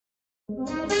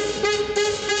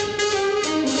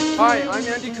Hi, I'm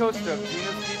Andy Costa of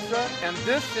Gina's Pizza, and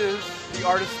this is the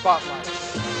Artist Spotlight.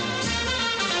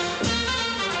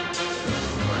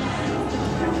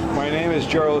 My name is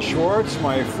Gerald Schwartz.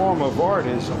 My form of art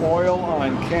is oil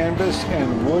on canvas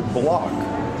and wood block.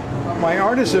 My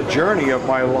art is a journey of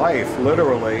my life,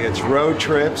 literally. It's road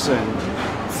trips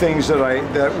and things that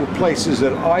were places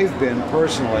that I've been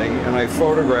personally, and I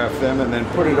photograph them and then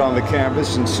put it on the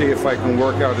canvas and see if I can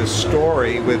work out a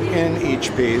story within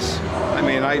each piece. I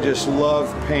mean, I just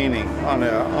love painting on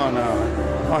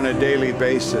a daily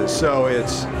basis. So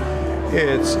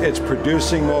it's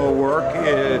producing more work.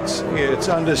 It's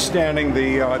understanding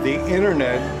the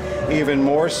internet even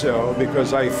more so,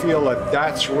 because I feel that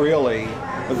that's really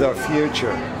the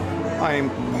future.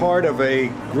 I'm part of a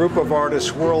group of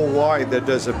artists worldwide that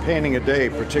does a painting a day,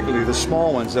 particularly the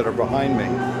small ones that are behind me.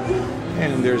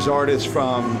 And there's artists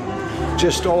from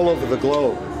just all over the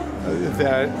globe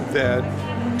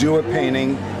that do a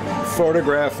painting,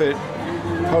 photograph it,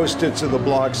 post it to the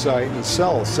blog site, and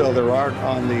sell their art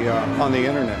on the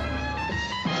internet.